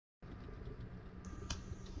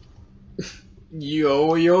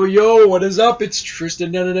Yo, yo, yo, what is up? It's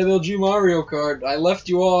Tristan at MLG Mario Kart. I left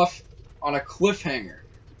you off on a cliffhanger.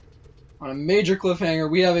 On a major cliffhanger.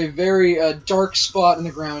 We have a very dark spot in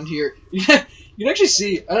the ground here. You can actually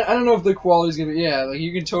see, I don't know if the quality's gonna be, yeah, like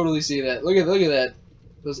you can totally see that. Look at that.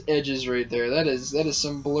 Those edges right there. That is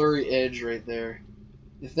some blurry edge right there.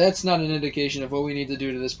 If that's not an indication of what we need to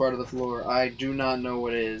do to this part of the floor, I do not know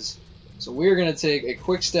what is. So we're going to take a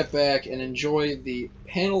quick step back and enjoy the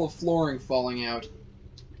panel of flooring falling out.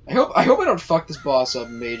 I hope I don't fuck this boss up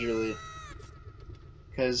majorly,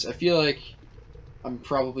 because I feel like I'm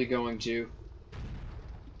probably going to.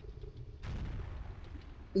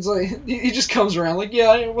 It's like, he just comes around like,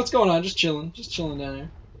 yeah, what's going on? Just chilling down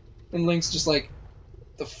here. And Link's just like,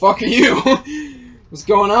 the fuck are you? What's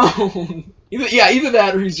going on? Either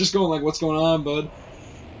that or he's just going like, what's going on, bud?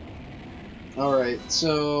 Alright,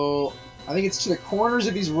 so I think it's to the corners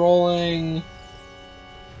if he's rolling.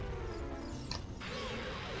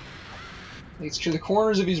 I think it's to the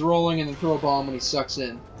corners if he's rolling and then throw a bomb when he sucks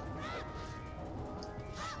in.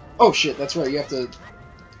 Oh shit, that's right, you have to...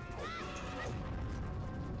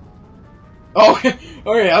 Oh,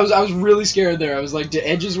 okay, I was really scared there. I was like, do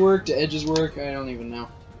edges work? Do edges work? I don't even know.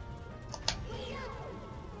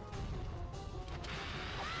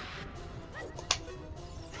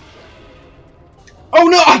 Oh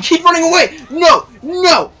no! I keep running away! No!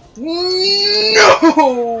 No! No!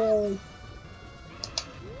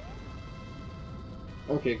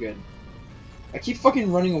 Okay, good. I keep fucking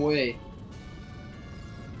running away.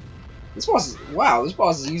 This boss is... Wow, this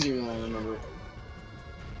boss is easier than I remember.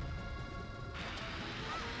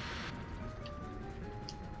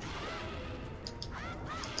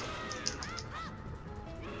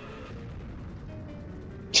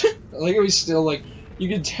 I like how he's still like... You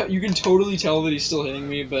can totally tell that he's still hitting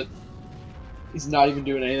me, but he's not even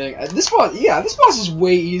doing anything. This boss is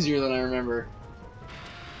way easier than I remember.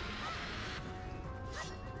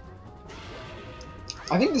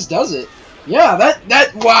 I think this does it. Yeah,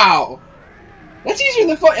 wow. That's easier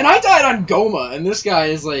than fun. And I died on Goma, and this guy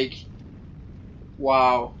is like,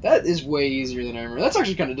 wow, that is way easier than I remember. That's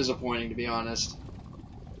actually kind of disappointing, to be honest.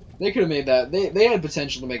 They could have made that. They had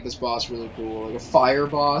potential to make this boss really cool, like a fire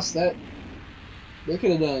boss. They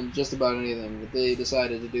could have done just about anything, but they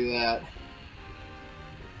decided to do that.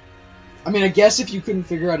 I mean, I guess if you couldn't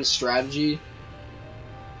figure out a strategy,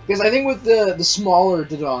 because I think with the smaller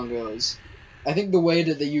Dodongos, I think the way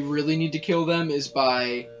that you really need to kill them is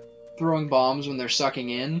by throwing bombs when they're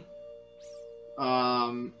sucking in.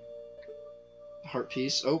 Heart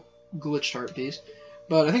piece. Oh, glitched heart piece.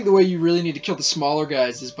 But I think the way you really need to kill the smaller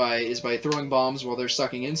guys is by throwing bombs while they're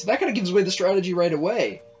sucking in. So that kind of gives away the strategy right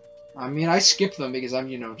away. I mean, I skipped them because I'm,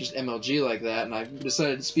 just MLG like that, and I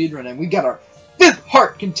decided to speedrun it. We got our 5th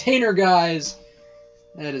heart container, guys!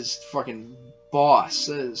 That is fucking boss.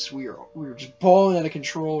 That is, we're just balling out of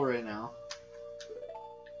control right now.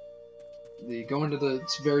 They go into the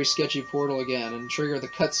very sketchy portal again and trigger the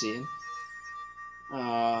cutscene.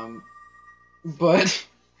 But,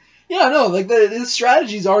 yeah, no, like, the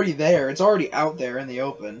strategy's already there. It's already out there in the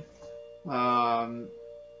open. I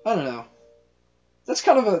don't know. That's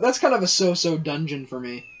kind of a so-so dungeon for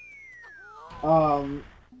me. I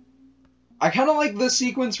kind of like the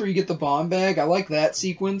sequence where you get the bomb bag. I like that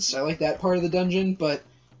sequence. I like that part of the dungeon, but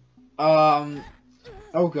oh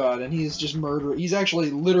god, and he's just murder. He's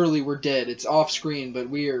actually literally we're dead. It's off screen, but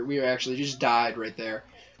we are actually just died right there.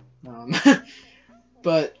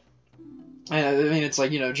 But I mean, it's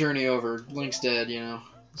like, journey over. Link's dead,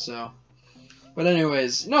 So, but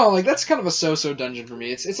anyways, no, like that's kind of a so-so dungeon for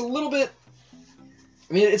me. It's a little bit.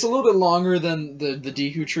 I mean, it's a little bit longer than the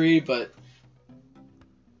Deku tree, but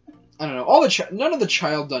I don't know. None of the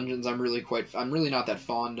child dungeons I'm really not that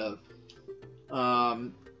fond of. I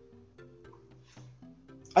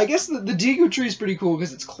guess the Deku tree is pretty cool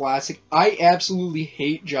because it's classic. I absolutely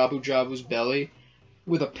hate Jabu Jabu's belly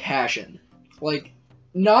with a passion. Like,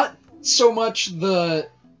 not so much the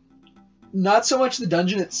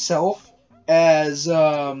dungeon itself as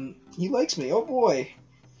he likes me. Oh boy.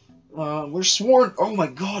 We're sworn. Oh my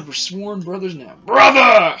god, we're sworn brothers now,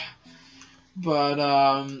 brother. But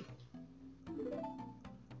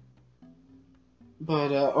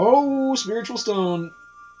oh, spiritual stone.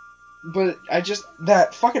 But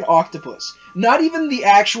that fucking octopus. Not even the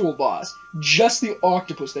actual boss, just the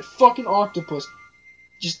octopus. That fucking octopus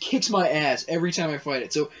just kicks my ass every time I fight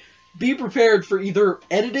it. So be prepared for either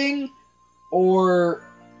editing or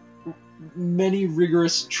many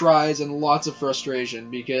rigorous tries and lots of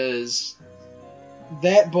frustration, because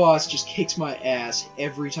that boss just kicks my ass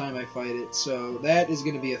every time I fight it. So that is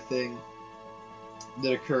going to be a thing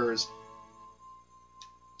that occurs.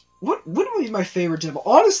 what would be my favorite temple?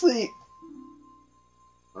 Honestly,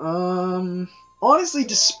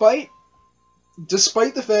 despite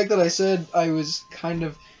the fact that I said I was kind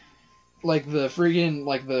of like the freaking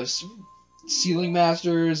like the ceiling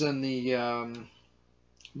masters and the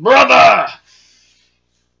brother.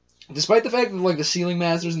 Despite the fact that like the ceiling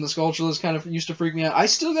masters and the sculpturalists kind of used to freak me out, I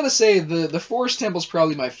still gotta say the forest temple's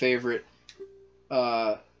probably my favorite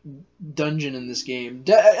dungeon in this game.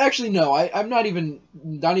 Actually, no, I'm not even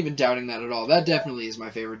doubting that at all. That definitely is my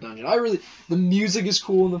favorite dungeon. The music is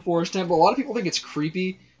cool in the forest temple. A lot of people think it's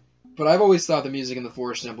creepy, but I've always thought the music in the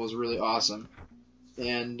forest temple is really awesome.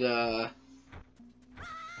 And oh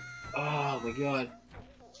my god,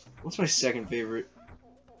 what's my second favorite?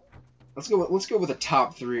 Let's go with a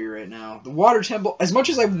top 3 right now. The water temple. As much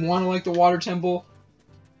as I want to like the water temple,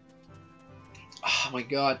 oh my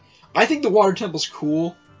god, I think the water temple's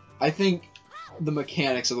cool. I think the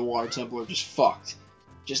mechanics of the water temple are just fucked.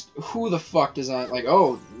 Just who the fuck does that? Like,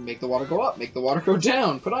 oh, make the water go up, make the water go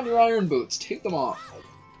down. Put on your iron boots, take them off.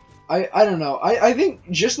 I don't know. I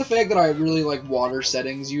think just the fact that I really like water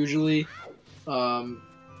settings usually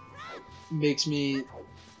makes me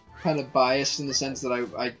kind of biased in the sense that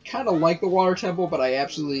I kind of like the water temple, but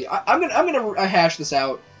I'm gonna hash this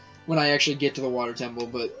out when I actually get to the water temple.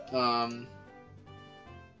 But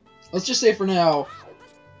let's just say for now.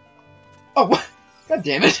 Oh, what? God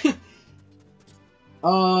damn it!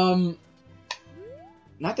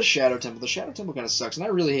 Not the shadow temple. The shadow temple kind of sucks, and I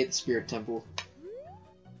really hate the spirit temple.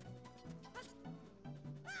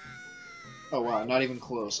 Oh wow, not even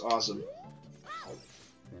close. Awesome.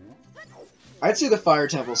 I'd say the fire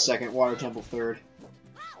temple second, water temple third.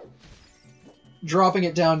 Dropping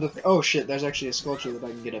it down to... oh shit, there's actually a sculpture that I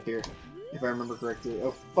can get up here, if I remember correctly.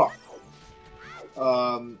 Oh fuck.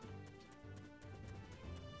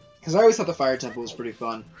 Because I always thought the fire temple was pretty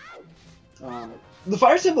fun. The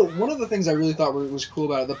fire temple, one of the things I really thought was cool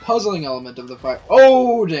about it, the puzzling element of the fire...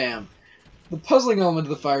 oh damn! The puzzling element of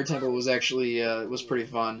the fire temple was actually, was pretty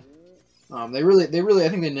fun. They really, I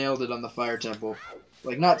think they nailed it on the fire temple.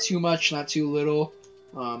 Like, not too much, not too little.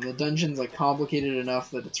 The dungeon's, like, complicated enough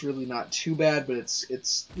that it's really not too bad, but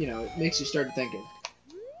it's you know, it makes you start thinking.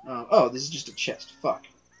 Oh, this is just a chest. Fuck.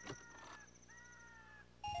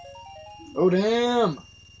 Oh, damn!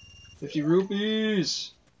 50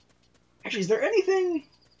 rupees! Actually, is there anything...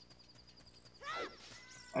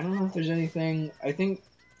 I don't know if there's anything... I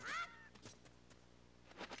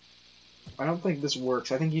don't think this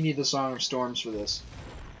works. I think you need the Song of Storms for this.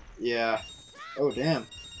 Yeah. Oh, damn.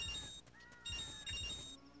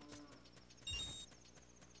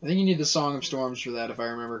 I think you need the Song of Storms for that, if I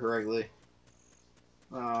remember correctly.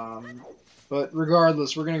 But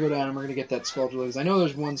regardless, we're going to go down and we're going to get that sculpture. Because I know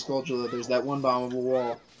there's one sculpture, there's that one bombable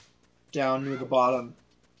wall down near the bottom.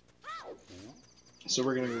 So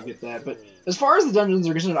we're going to go get that. But as far as the dungeons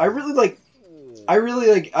are concerned, I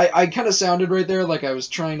kind of sounded right there like I was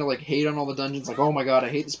trying to, like, hate on all the dungeons. Like, oh my god, I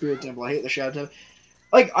hate the Spirit Temple, I hate the Shadow Temple.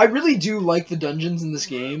 Like, I really do like the dungeons in this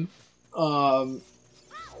game. I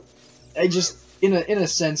just, in a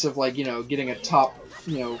sense of, like, you know, getting a top,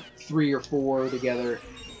 you know, 3 or 4 together,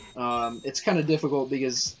 it's kind of difficult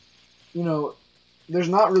because, you know, there's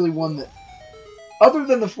not really one that, other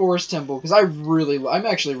than the Forest Temple, because I'm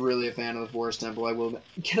actually really a fan of the Forest Temple.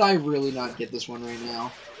 Can I really not get this one right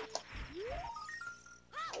now?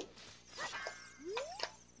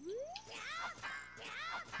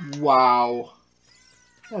 Wow.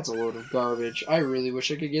 That's a load of garbage. I really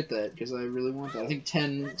wish I could get that, because I really want that. I think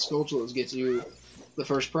 10 Skulltulas gets you the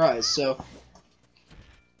first prize, so...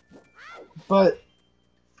 But,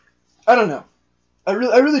 I don't know. I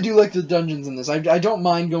really do like the dungeons in this. I don't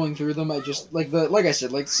mind going through them. I just, like I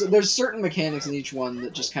said, there's certain mechanics in each one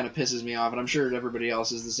that just kind of pisses me off, and I'm sure everybody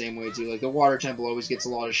else is the same way too. Like, the Water Temple always gets a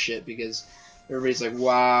lot of shit, because everybody's like,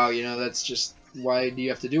 wow, you know, that's just, why do you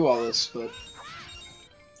have to do all this? But...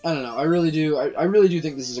 I don't know. I really do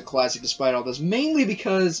think this is a classic despite all this. Mainly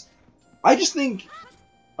because I just think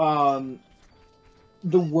the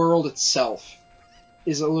world itself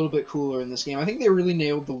is a little bit cooler in this game. I think they really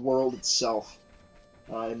nailed the world itself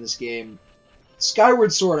in this game.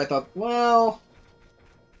 Skyward Sword, I thought, well,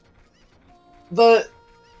 what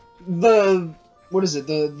is it?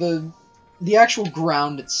 The actual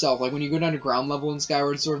ground itself, like when you go down to ground level in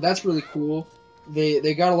Skyward Sword, that's really cool.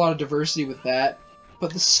 They got a lot of diversity with that.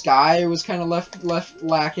 But the sky was kind of left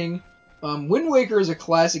lacking. Wind Waker is a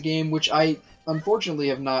classic game, which I unfortunately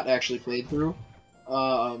have not actually played through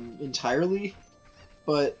entirely.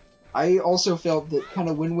 But I also felt that kind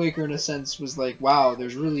of Wind Waker, in a sense, was like, wow,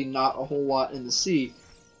 there's really not a whole lot in the sea.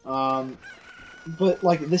 But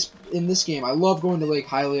like in this game, I love going to Lake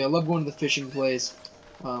Hylia. I love going to the fishing place.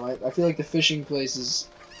 I feel like the fishing place is...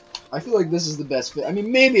 I feel like this is the best fit. I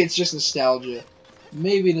mean, maybe it's just nostalgia.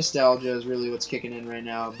 Maybe nostalgia is really what's kicking in right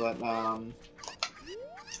now, but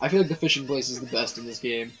I feel like the fishing place is the best in this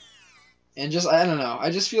game. And just, I don't know, I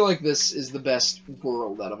just feel like this is the best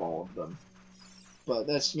world out of all of them. But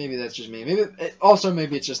maybe that's just me. Maybe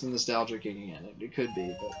it's just the nostalgia kicking in. It could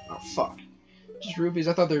be, but oh fuck. Just rupees.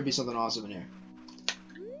 I thought there would be something awesome in here.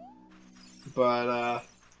 But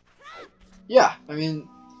yeah, I mean,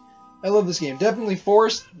 I love this game. Definitely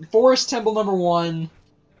Forest Temple number 1,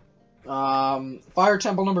 Fire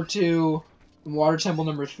Temple number 2, and Water Temple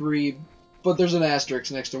number 3. But there's an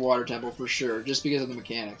asterisk next to Water Temple for sure, just because of the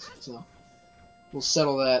mechanics. So we'll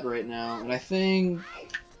settle that right now. And I think...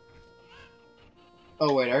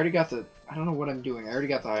 Oh wait, I already got the... I don't know what I'm doing. I already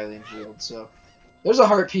got the Hylian Shield, so... There's a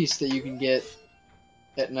heart piece that you can get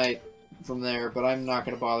at night from there, but I'm not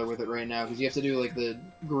going to bother with it right now, because you have to do, like, the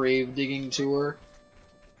grave digging tour,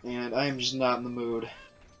 and I'm just not in the mood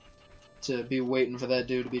to be waiting for that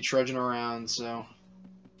dude to be trudging around, so...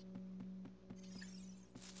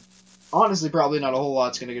 Honestly, probably not a whole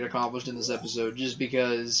lot's going to get accomplished in this episode, just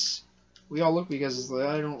because... We all look because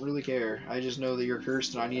I don't really care. I just know that you're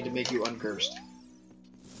cursed, and I need to make you uncursed.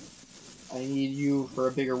 I need you for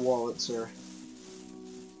a bigger wallet, sir.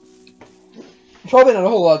 Probably not a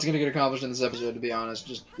whole lot's gonna get accomplished in this episode, to be honest,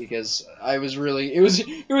 just because I was really... It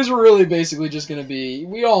was really basically just gonna be...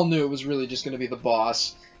 We all knew it was really just gonna be the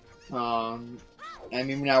boss. I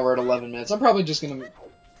mean, now we're at 11 minutes. I'm probably just gonna...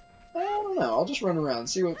 I don't know, I'll just run around,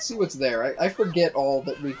 see what's there. I forget all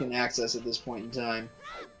that we can access at this point in time.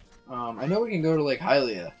 I know we can go to, like,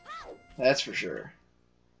 Hylia. That's for sure.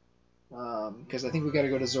 Because I think we gotta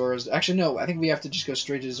go to Zora's... Actually, no, I think we have to just go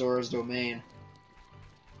straight to Zora's domain.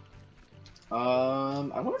 I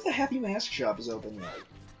wonder if the Happy Mask Shop is open yet.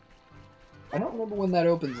 I don't remember when that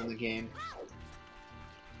opens in the game.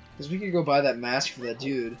 Because we could go buy that mask for that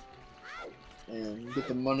dude. And get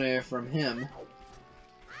the money from him.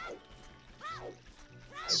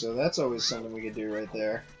 So that's always something we could do right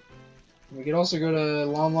there. We could also go to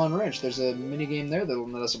Lon Lon Ranch. There's a minigame there that'll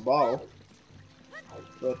net us a bottle.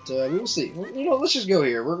 But we will see. You know, let's just go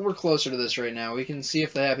here. We're closer to this right now. We can see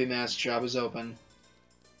if the Happy Mask Shop is open.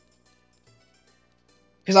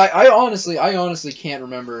 Because I honestly can't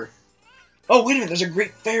remember. Oh, wait a minute. There's a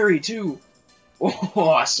Great Fairy, too. Oh,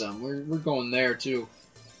 awesome. We're going there, too.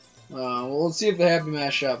 Well, let's see if the Happy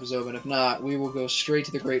Mask Shop is open. If not, we will go straight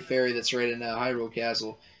to the Great Fairy that's right in Hyrule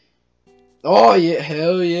Castle. Oh, yeah.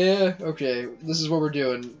 Hell yeah. Okay, this is what we're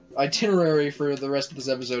doing. Itinerary for the rest of this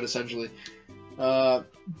episode, essentially. Get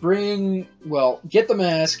the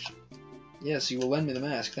mask. Yes, you will lend me the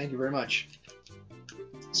mask. Thank you very much.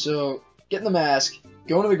 So, getting the mask,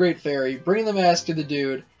 going to the Great Fairy, bringing the mask to the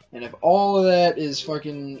dude, and if all of that is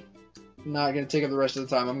fucking not going to take up the rest of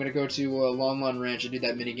the time, I'm going to go to Lon Lon Ranch and do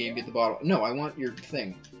that minigame, get the bottle. No, I want your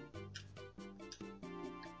thing.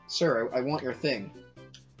 Sir, I want your thing.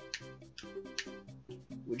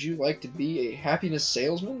 Would you like to be a happiness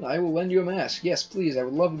salesman? I will lend you a mask. Yes, please, I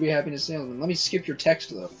would love to be a happiness salesman. Let me skip your text,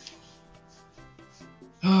 though.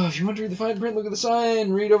 Oh, if you want to read the fine print, look at the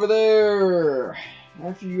sign. Read over there.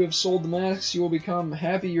 After you have sold the masks, you will become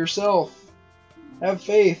happy yourself. Have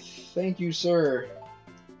faith. Thank you, sir.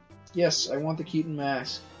 Yes, I want the Keaton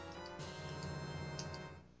mask.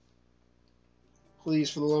 Please,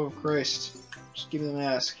 for the love of Christ, just give me the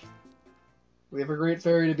mask. We have a Great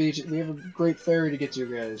Fairy to beat. We have a Great Fairy to get to,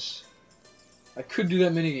 guys. I could do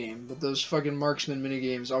that minigame, but those fucking marksman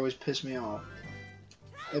minigames always piss me off.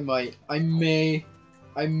 I might. I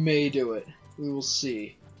may do it. We will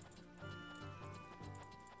see.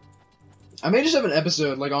 I may just have an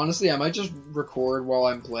episode, like, honestly, I might just record while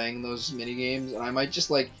I'm playing those minigames, and I might just,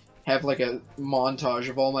 like, have, like, a montage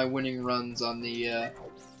of all my winning runs on the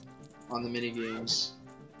minigames.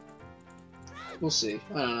 We'll see.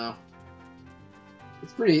 I don't know.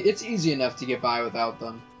 It's easy enough to get by without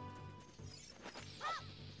them.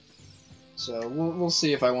 So, we'll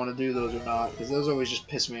see if I want to do those or not, because those always just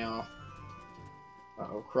piss me off.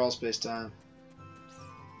 Uh-oh, crawl space time.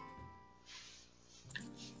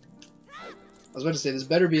 I was about to say, this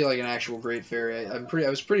better be like an actual Great Fairy. I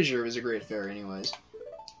was pretty sure it was a Great Fairy anyways.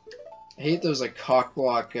 I hate those, like,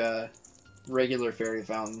 cock-block, regular fairy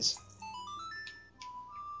fountains.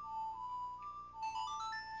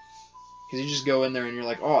 Because you just go in there and you're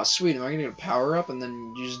like, oh, sweet, am I going to get a power-up? And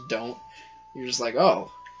then you just don't. You're just like, oh,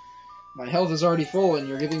 my health is already full and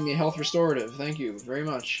you're giving me health restorative. Thank you very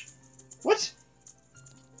much. What?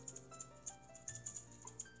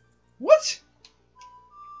 What?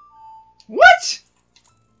 What?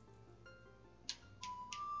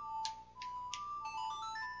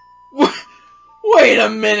 What? Wait a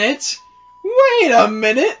minute! Wait a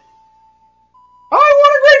minute! I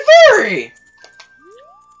want a Great Fairy!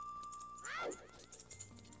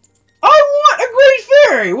 I want a Great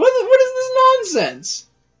Fairy! What is this nonsense?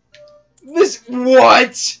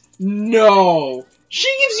 What? No!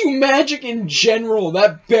 She gives you magic in general.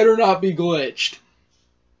 That better not be glitched.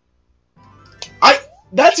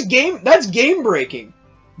 That's game breaking.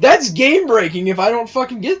 That's game breaking if I don't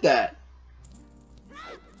fucking get that.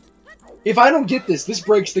 If I don't get this, this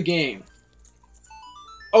breaks the game.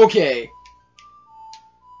 Okay.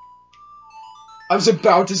 I was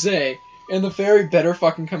about to say, and the fairy better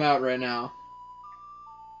fucking come out right now.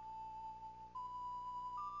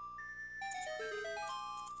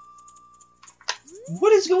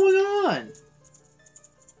 What is going on?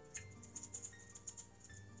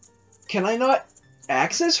 Can I not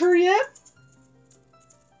access her yet?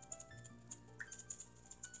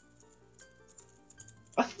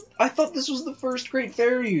 I thought this was the first Great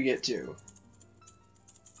Fairy you get to.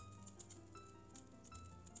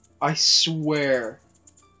 I swear,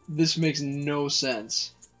 this makes no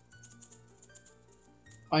sense.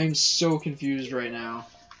 I am so confused right now.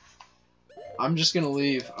 I'm just gonna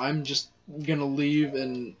leave. I'm just gonna leave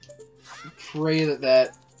and pray that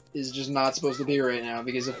that is just not supposed to be right now,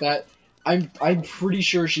 because if that, I'm pretty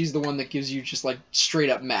sure she's the one that gives you just like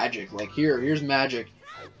straight up magic. Like here's magic.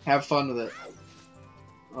 Have fun with it.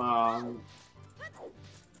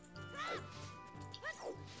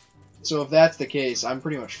 So if that's the case, I'm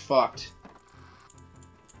pretty much fucked.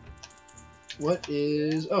 What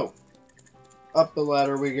is... Oh. Up the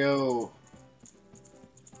ladder we go.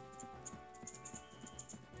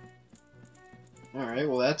 Alright,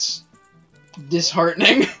 well that's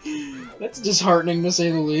disheartening. That's disheartening to say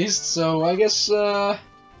the least. So I guess, I'll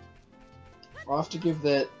have to give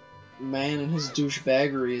that man and his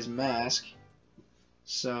douchebaggery his mask.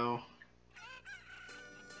 So...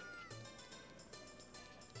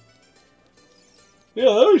 Yeah,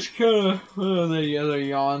 that was kind of the other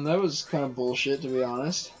yawn. That was kind of bullshit, to be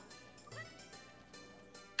honest.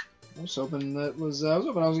 I was hoping I was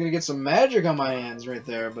gonna get some magic on my hands right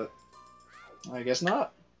there, but I guess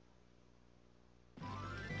not.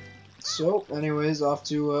 So, anyways, off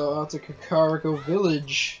to Kakariko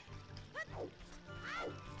Village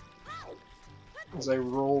as I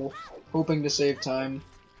roll, hoping to save time.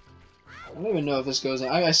 I don't even know if this goes.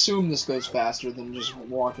 I assume this goes faster than just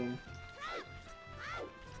walking.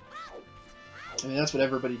 I mean, that's what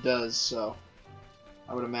everybody does, so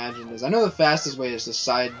I would imagine this. I know the fastest way is to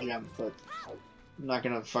side jump, but I'm not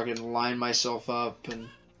gonna fucking line myself up and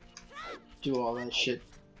do all that shit.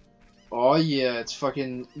 Oh yeah, it's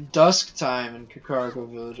fucking dusk time in Kakariko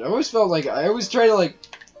Village. I always felt like, I always try to like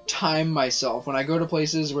time myself when I go to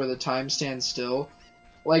places where the time stands still.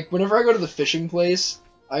 Like, whenever I go to the fishing place,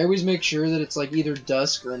 I always make sure that it's like either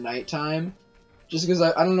dusk or nighttime. Just because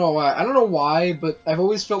I don't know why. I don't know why, but I've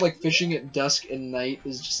always felt like fishing at dusk and night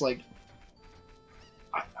is just like...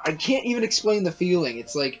 I can't even explain the feeling.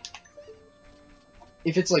 It's like...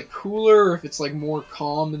 If it's like cooler, or if it's like more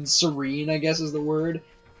calm and serene, I guess is the word.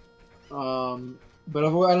 But I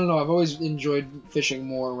don't know, I've always enjoyed fishing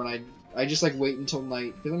more when I just like wait until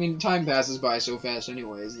night. Because I mean, time passes by so fast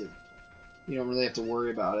anyways that you don't really have to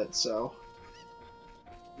worry about it, so...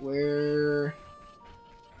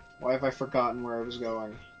 Why have I forgotten where I was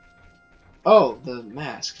going? Oh, the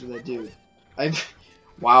mask for that dude.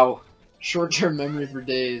 Wow. Short-term memory for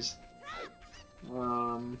days. I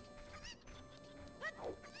don't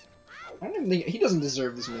even think... He doesn't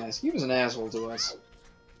deserve this mask. He was an asshole to us.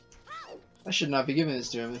 I should not be giving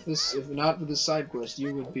this to him. If not for this side quest,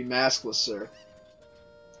 you would be maskless, sir.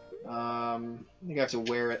 I think I have to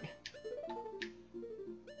wear it.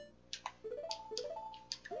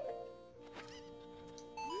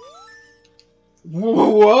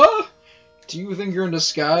 What? Do you think you're in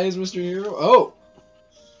disguise, Mr. Hero? Oh!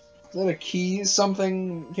 Is that a Keys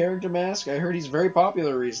something character mask? I heard he's very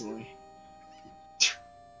popular recently.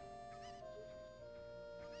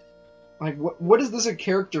 Like, what is this a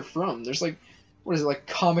character from? There's like, what is it, like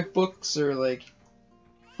comic books or like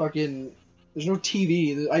fucking... There's no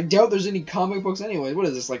TV. I doubt there's any comic books anyway. What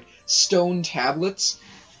is this, like stone tablets?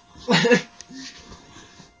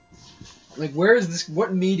 Like, where is this?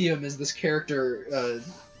 What medium is this character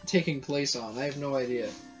taking place on? I have no idea.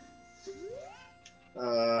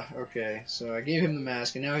 Okay, so I gave him the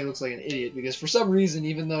mask, and now he looks like an idiot because for some reason,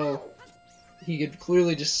 even though he could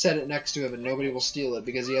clearly just set it next to him and nobody will steal it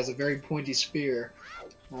because he has a very pointy spear,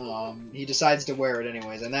 he decides to wear it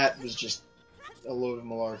anyways, and that was just a load of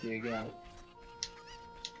malarkey again.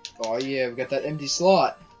 Oh yeah, we've got that empty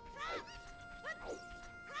slot.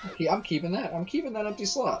 I'm keeping that. I'm keeping that empty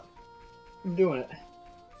slot. I'm doing it.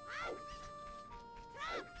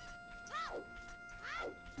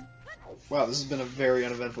 Wow, this has been a very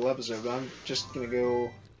uneventful episode, but I'm just gonna go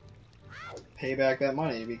pay back that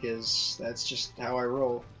money because that's just how I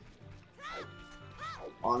roll.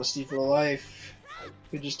 Honesty for life.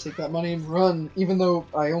 Could just take that money and run, even though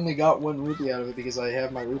I only got 1 rupee out of it because I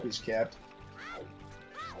have my rupees capped.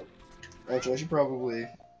 Actually, I should probably,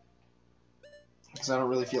 because I don't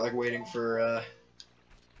really feel like waiting for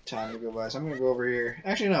time to go by, so I'm gonna go over here.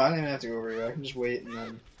 Actually, no, I don't even have to go over here. I can just wait and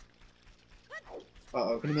then.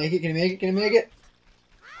 Uh-oh, can he make it? Can he make it? Can he make it?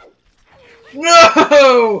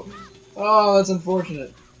 No! Oh, that's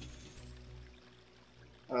unfortunate.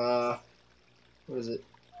 What is it?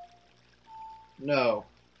 No.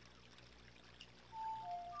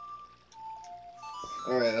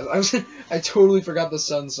 Alright, I totally forgot the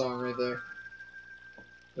sun song right there.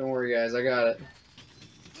 Don't worry, guys, I got it.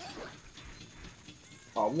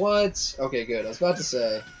 Oh, what? Okay, good. I was about to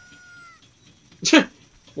say.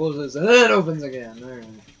 Close this, and then it opens again. Alright.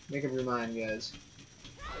 Make up your mind, guys.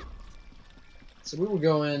 So we will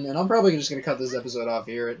go in, and I'm probably just going to cut this episode off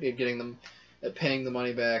here at getting them, at paying the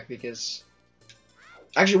money back, because...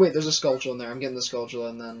 Actually, wait, there's a Skulltula in there. I'm getting the Skulltula,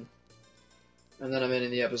 and then I'm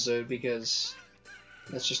in the episode, because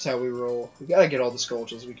that's just how we roll. We gotta get all the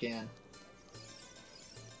Skulltulas we can.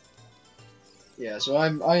 Yeah, so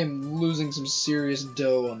I am losing some serious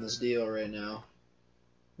dough on this deal right now,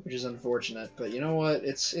 which is unfortunate. But you know what?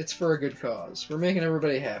 It's for a good cause. We're making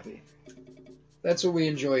everybody happy. That's what we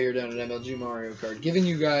enjoy here down at MLG Mario Kart, giving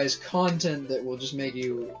you guys content that will just make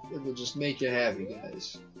you happy,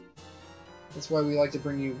 guys. That's why we like to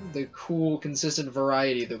bring you the cool, consistent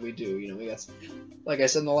variety that we do. You know, we got, like I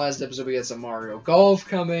said in the last episode, we got some Mario Golf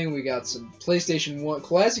coming. We got some PlayStation 1,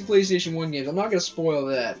 classic PlayStation 1 games. I'm not gonna spoil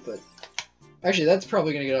that, but actually, that's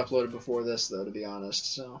probably gonna get uploaded before this, though, to be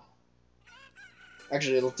honest. So,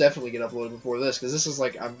 actually, it'll definitely get uploaded before this, because this is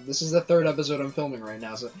like this is the 3rd episode I'm filming right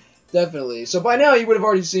now. So, definitely. So by now you would have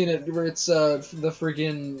already seen it. Where it's the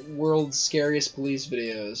freaking world's scariest police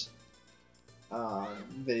videos.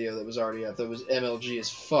 Video that was already up that was MLG as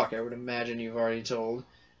fuck, I would imagine you've already told.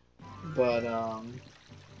 But,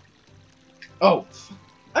 oh!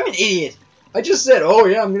 I'm an idiot! I just said, oh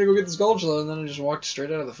yeah, I'm gonna go get this Skulltula, and then I just walked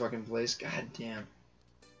straight out of the fucking place. God damn.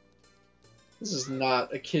 This is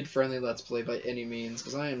not a kid-friendly Let's Play by any means,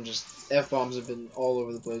 because I am just... F-bombs have been all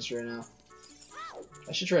over the place right now.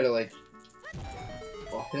 I should try to, like...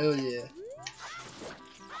 Oh, hell yeah.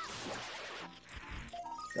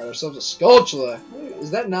 Got ourselves a Skulltula.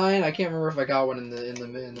 Is that 9? I can't remember if I got one in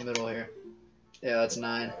the middle here. Yeah, that's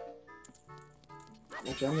 9.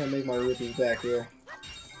 Actually, I'm gonna make my rupees back here.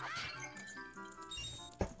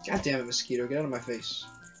 God damn it, mosquito! Get out of my face!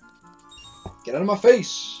 Get out of my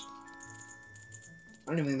face!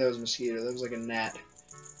 I don't even think that was a mosquito. That was like a gnat.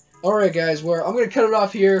 All right, guys. Well, I'm gonna cut it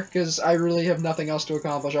off here because I really have nothing else to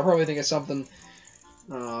accomplish. I'll probably think of something.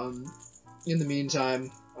 In the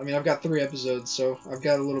meantime. I mean, I've got 3 episodes, so I've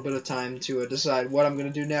got a little bit of time to decide what I'm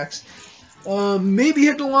going to do next. Maybe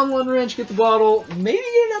hit the Lon Ranch, get the bottle, maybe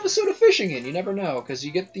get an episode of fishing in. You never know, because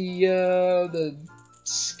you get the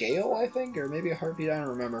scale, I think, or maybe a heartbeat, I don't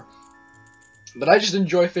remember. But I just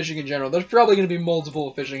enjoy fishing in general. There's probably going to be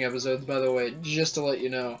multiple fishing episodes, by the way, just to let you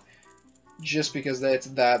know. Just because it's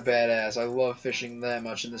that badass. I love fishing that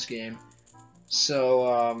much in this game.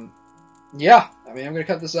 So, yeah, I mean, I'm going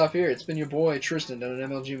to cut this off here. It's been your boy, Tristan, down at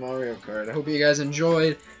MLG Mario Kart. I hope you guys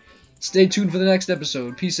enjoyed. Stay tuned for the next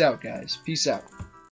episode. Peace out, guys. Peace out.